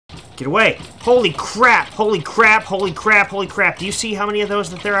Get away! Holy crap! Holy crap! Holy crap! Holy crap! Do you see how many of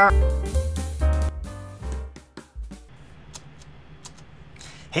those that there are?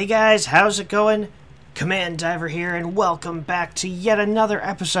 Hey guys, how's it going? CommandDiver here, and welcome back to yet another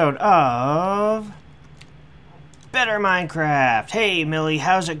episode of Better Minecraft. Hey Millie,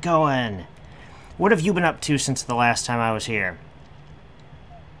 how's it going? What have you been up to since the last time I was here?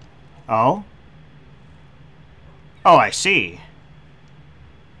 Oh? Oh, I see.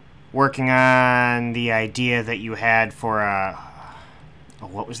 Working on the idea that you had for a...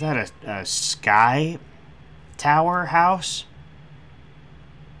 what was that? A sky tower house?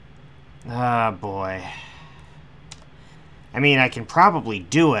 Oh, boy. I mean, I can probably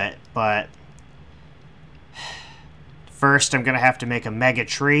do it, but... first, I'm gonna have to make a mega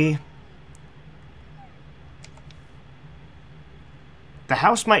tree. The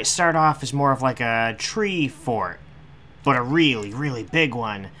house might start off as more of like a tree fort, but a really, really big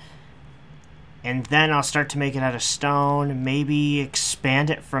one. And then I'll start to make it out of stone, maybe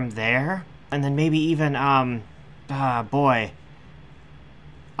expand it from there, and then maybe even,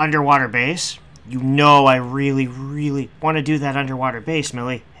 underwater base. You know I really, really want to do that underwater base,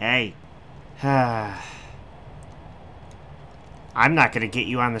 Millie. Hey. I'm not going to get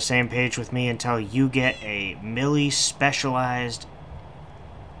you on the same page with me until you get a Millie specialized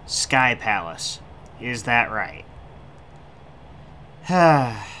sky palace. Is that right?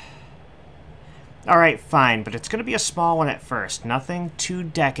 Alright, fine, but it's going to be a small one at first. Nothing too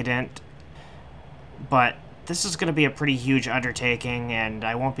decadent, but this is going to be a pretty huge undertaking, and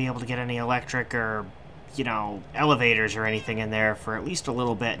I won't be able to get any electric or, you know, elevators or anything in there for at least a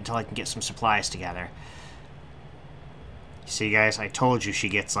little bit until I can get some supplies together. See, guys, I told you she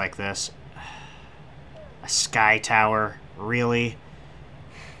gets like this. A sky tower, really?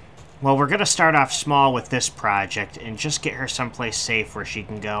 Well, we're going to start off small with this project and just get her someplace safe where she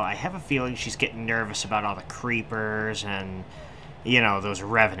can go. I have a feeling she's getting nervous about all the creepers and, you know, those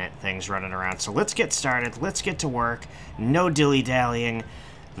revenant things running around. So let's get started. Let's get to work. No dilly-dallying.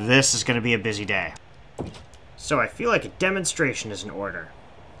 This is going to be a busy day. So I feel like a demonstration is in order.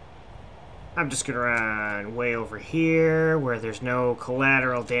 I'm just going to run way over here where there's no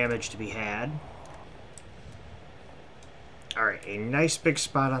collateral damage to be had. Alright, a nice big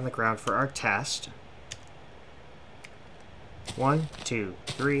spot on the ground for our test. 1, 2,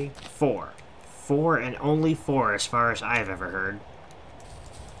 3, 4. 4 and only 4 as far as I've ever heard.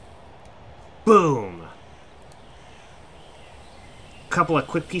 Boom! Couple of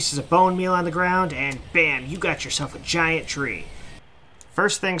quick pieces of bone meal on the ground, and bam, you got yourself a giant tree.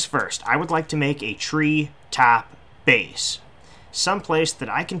 First things first, I would like to make a tree top base. Someplace that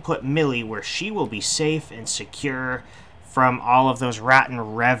I can put Millie where she will be safe and secure from all of those rotten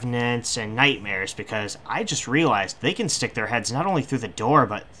revenants and nightmares, because I just realized they can stick their heads not only through the door,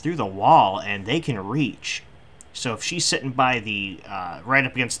 but through the wall, and they can reach. So if she's sitting by the, right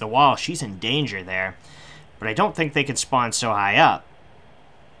up against the wall, she's in danger there. But I don't think they can spawn so high up.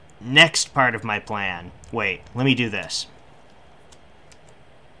 Next part of my plan. Wait, let me do this.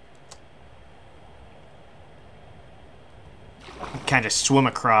 Kind of swim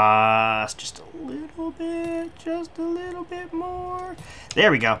across just a little bit, just a little bit more.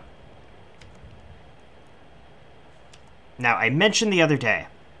 There we go. Now, I mentioned the other day,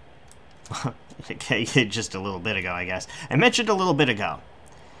 just a little bit ago, I guess. I mentioned a little bit ago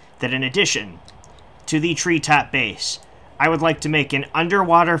that in addition to the treetop base, I would like to make an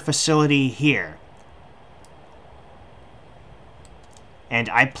underwater facility here. And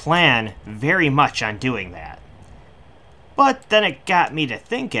I plan very much on doing that. But then it got me to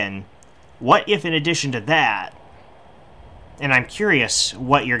thinking, what if in addition to that, and I'm curious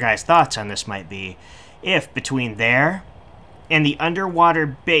what your guys' thoughts on this might be, if between there and the underwater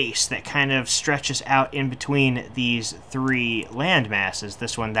base that kind of stretches out in between these three land masses,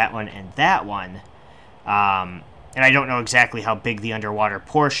 this one, and that one, and I don't know exactly how big the underwater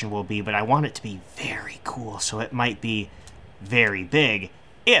portion will be, but I want it to be very cool, so it might be very big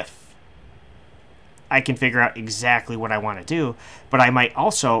if I can figure out exactly what I want to do, but I might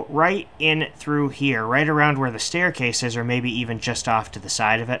also, right in through here, right around where the staircase is, or maybe even just off to the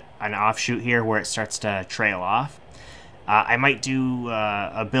side of it, an offshoot here where it starts to trail off, I might do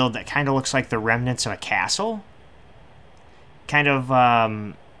a build that kind of looks like the remnants of a castle. Kind of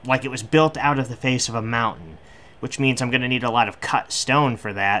like it was built out of the face of a mountain, which means I'm going to need a lot of cut stone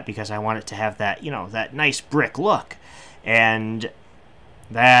for that, because I want it to have that, you know, that nice brick look. And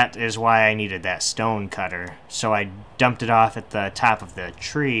that is why I needed that stone cutter. So I dumped it off at the top of the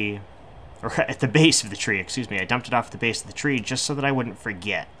tree, or at the base of the tree, excuse me. I dumped it off at the base of the tree just so that I wouldn't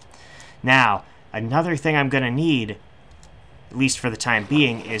forget. Now, another thing I'm going to need at least for the time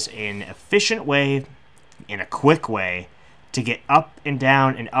being, is an efficient way, in a quick way, to get up and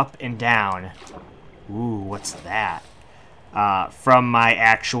down and up and down. Ooh, what's that? From my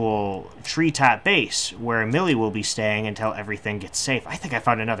actual treetop base, where Millie will be staying until everything gets safe. I think I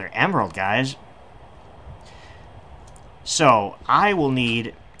found another emerald, guys. So, I will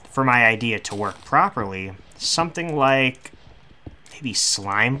need, for my idea to work properly, something like maybe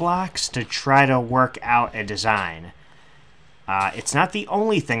slime blocks to try to work out a design. It's not the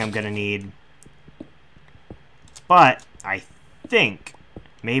only thing I'm going to need, but I think,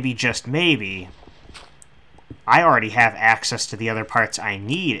 maybe just maybe, I already have access to the other parts I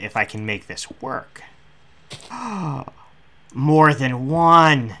need if I can make this work. More than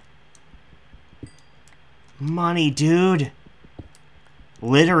one! Money, dude.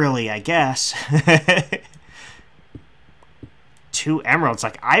 Literally, I guess. 2 emeralds.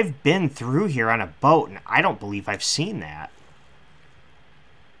 Like, I've been through here on a boat, and I don't believe I've seen that.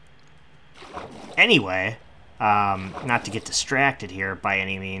 Anyway, not to get distracted here by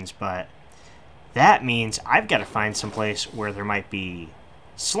any means, but that means I've got to find some place where there might be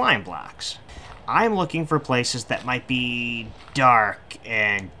slime blocks. I'm looking for places that might be dark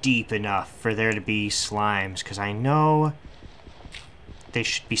and deep enough for there to be slimes, because I know they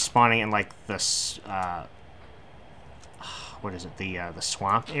should be spawning in, like, the, what is it, the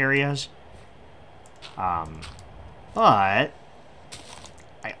swamp areas. But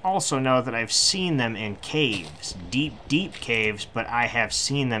I also know that I've seen them in caves, deep, deep caves, but I have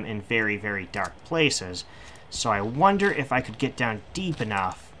seen them in very, very dark places. So I wonder if I could get down deep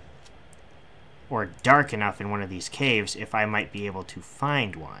enough or dark enough in one of these caves if I might be able to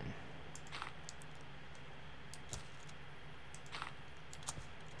find one.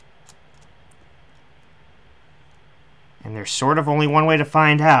 And there's sort of only one way to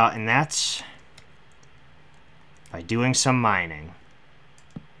find out, and that's by doing some mining.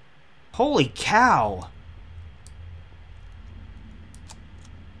 Holy cow!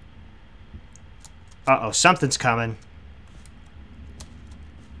 Uh-oh, something's coming.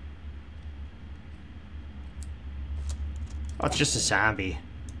 Oh, it's just a zombie.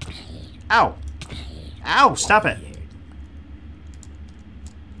 Ow! Ow, stop it!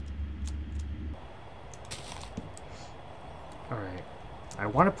 Alright. I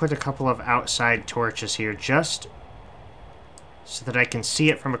want to put a couple of outside torches here just so that I can see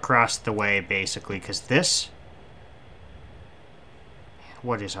it from across the way, basically, because this...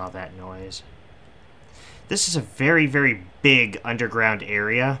 What is all that noise? This is a very, very big underground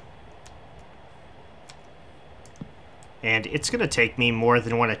area. And it's going to take me more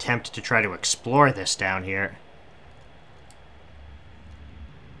than one attempt to try to explore this down here.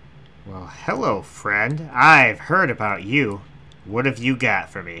 Well, hello, friend. I've heard about you. What have you got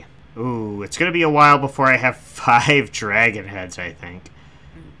for me? Ooh, it's going to be a while before I have 5 dragon heads, I think.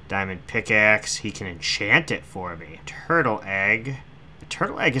 Diamond pickaxe. He can enchant it for me. Turtle egg. A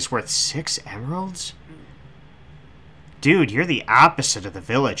turtle egg is worth 6 emeralds? Dude, you're the opposite of the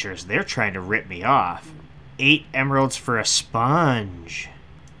villagers. They're trying to rip me off. 8 emeralds for a sponge.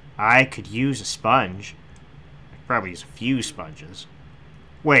 I could use a sponge. I could probably use a few sponges.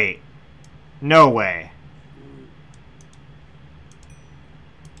 Wait. No way.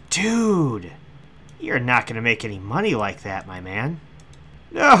 Dude! You're not going to make any money like that, my man.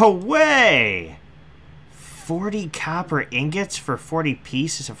 No way! 40 copper ingots for 40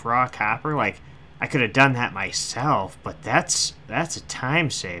 pieces of raw copper? Like, I could have done that myself, but that's a time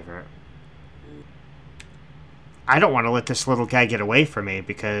saver. I don't want to let this little guy get away from me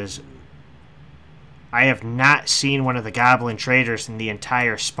because I have not seen one of the goblin traders in the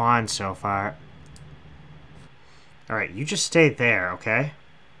entire spawn so far. Alright, you just stay there, okay?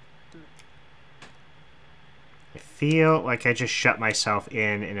 I feel like I just shut myself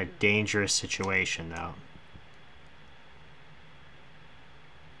in a dangerous situation, though.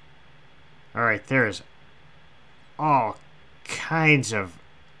 Alright, there's all kinds of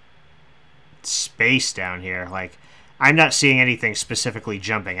space down here. Like, I'm not seeing anything specifically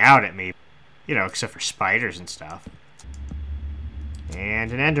jumping out at me, you know, except for spiders and stuff.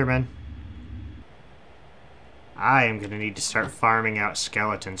 And an enderman. I am going to need to start farming out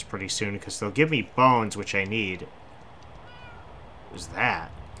skeletons pretty soon because they'll give me bones, which I need. What was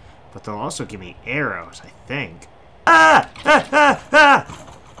that? But they'll also give me arrows, I think. Ah! Ah! Ah! Ah!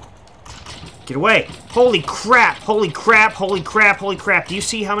 Get away! Holy crap! Holy crap! Holy crap! Holy crap! Do you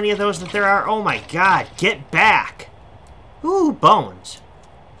see how many of those that there are? Oh my god! Get back! Ooh, bones.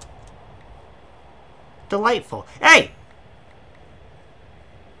 Delightful. Hey!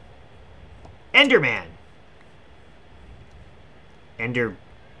 Enderman!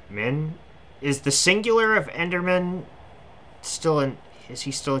 Enderman? Is the singular of Enderman still an... Is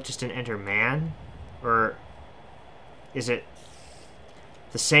he still just an Ender man? Or is it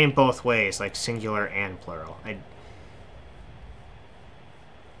the same both ways, like singular and plural?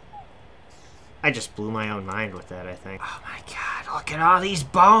 I just blew my own mind with that, I think. Oh my god, look at all these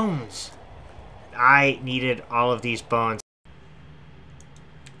bones! I needed all of these bones.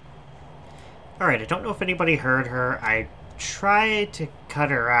 Alright, I don't know if anybody heard her. I tried to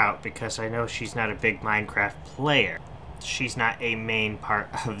cut her out because I know she's not a big Minecraft player. She's not a main part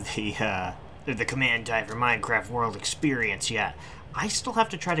of the CommandDiver Minecraft world experience yet. I still have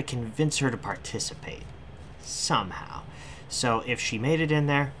to try to convince her to participate. Somehow. So if she made it in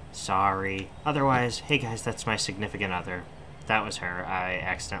there, sorry. Otherwise, hey guys, that's my significant other. That was her. I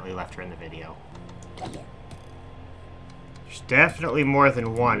accidentally left her in the video. There's definitely more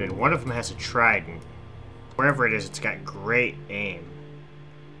than one, and one of them has a trident. Wherever it is, it's got great aim.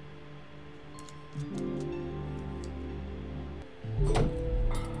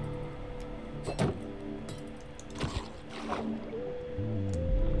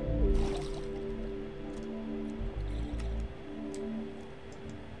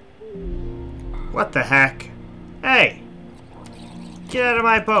 What the heck? Hey! Get out of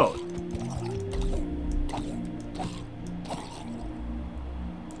my boat!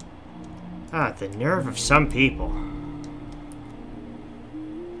 Ah, the nerve of some people.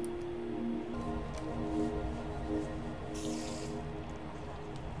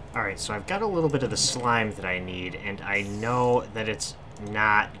 Alright, so I've got a little bit of the slime that I need, and I know that it's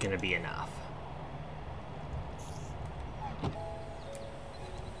not gonna be enough.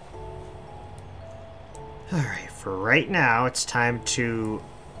 Alright, for right now, it's time to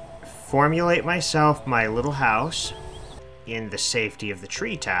formulate myself my little house in the safety of the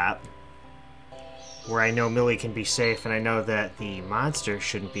treetop, where I know Millie can be safe, and I know that the monster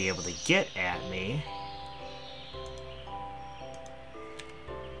shouldn't be able to get at me.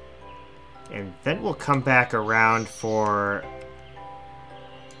 And then we'll come back around for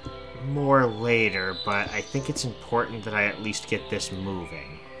more later, but I think it's important that I at least get this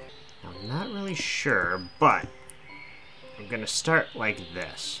moving. I'm not really sure, but I'm gonna start like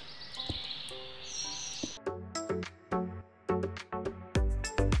this.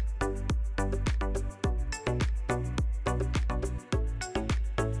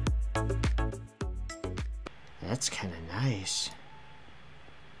 That's kind of nice.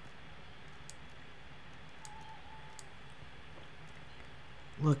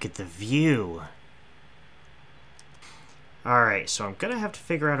 Look at the view. Alright, so I'm gonna have to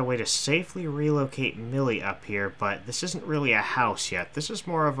figure out a way to safely relocate Millie up here, but this isn't really a house yet. This is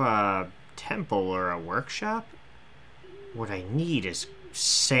more of a temple or a workshop. What I need is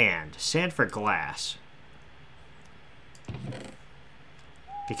sand. Sand for glass.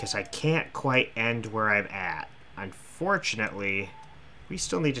 Because I can't quite end where I'm at. Unfortunately, we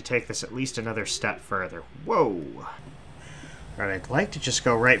still need to take this at least another step further. Whoa! Alright, I'd like to just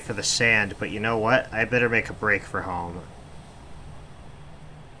go right for the sand, but you know what? I better make a break for home.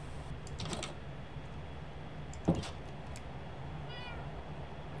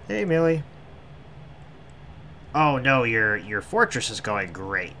 Hey, Millie. Oh no, your fortress is going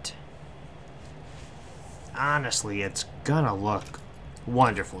great. Honestly, it's gonna look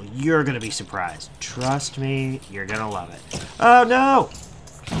wonderful. You're gonna be surprised. Trust me, you're gonna love it. Oh no!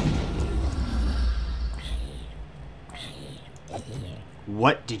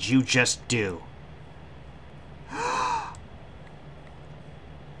 What did you just do?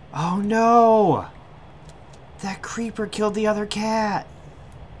 Oh no! That creeper killed the other cat!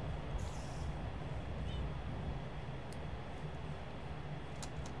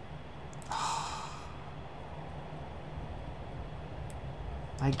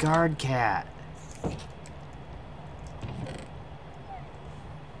 My guard cat.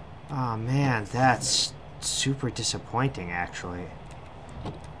 Oh man, that's super disappointing actually.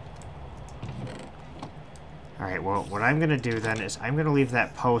 Alright, well, what I'm gonna do then is I'm gonna leave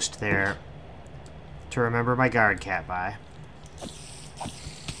that post there to remember my guard cat by.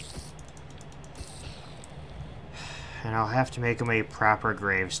 And I'll have to make him a proper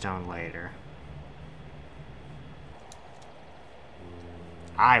gravestone later.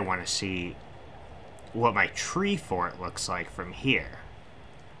 I want to see what my tree fort looks like from here.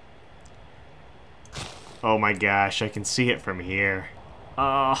 Oh my gosh, I can see it from here.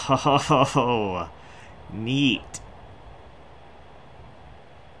 Oh, neat.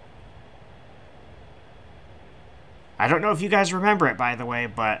 I don't know if you guys remember it, by the way,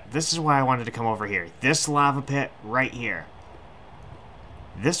 but this is why I wanted to come over here. This lava pit right here.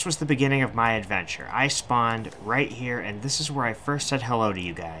 This was the beginning of my adventure. I spawned right here, and this is where I first said hello to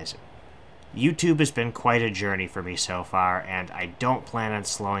you guys. YouTube has been quite a journey for me so far, and I don't plan on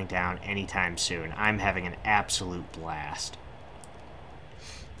slowing down anytime soon. I'm having an absolute blast.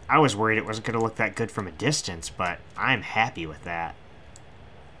 I was worried it wasn't going to look that good from a distance, but I'm happy with that.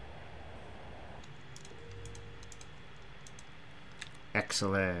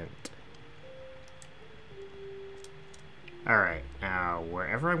 Excellent. Alright, now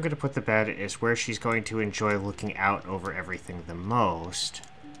wherever I'm going to put the bed is where she's going to enjoy looking out over everything the most.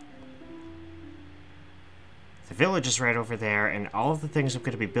 The village is right over there, and all of the things I'm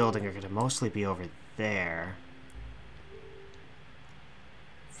going to be building are going to mostly be over there.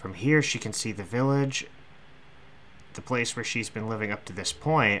 From here, she can see the village, the place where she's been living up to this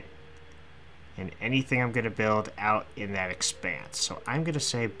point, and anything I'm going to build out in that expanse. So I'm going to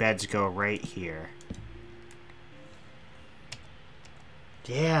say beds go right here.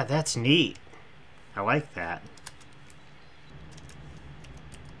 Yeah, that's neat. I like that.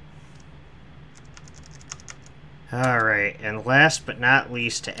 Alright, and last but not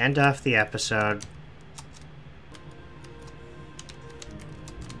least, to end off the episode,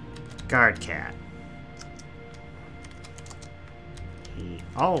 Guard Cat. He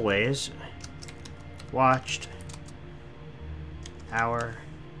always watched our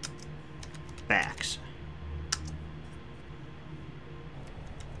backs.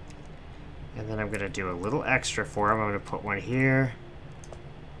 And then I'm going to do a little extra for him. I'm going to put one here,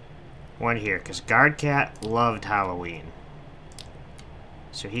 because Guard Cat loved Halloween.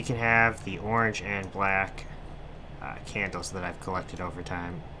 So he can have the orange and black candles that I've collected over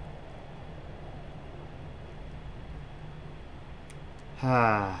time.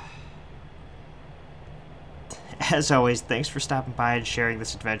 As always, thanks for stopping by and sharing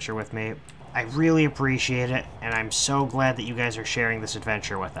this adventure with me. I really appreciate it, and I'm so glad that you guys are sharing this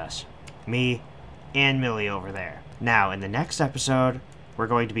adventure with us. Me and Millie over there. Now, in the next episode, we're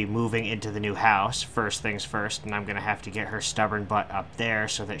going to be moving into the new house, first things first, and I'm going to have to get her stubborn butt up there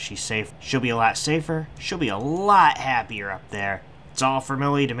so that she's safe. She'll be a lot safer. She'll be a lot happier up there. It's all for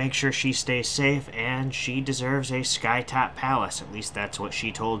Millie to make sure she stays safe, and she deserves a skytop palace. At least that's what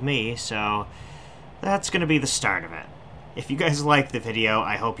she told me, so that's going to be the start of it. If you guys liked the video,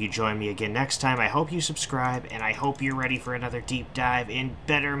 I hope you join me again next time. I hope you subscribe, and I hope you're ready for another deep dive in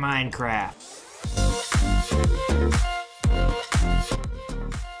better Minecraft.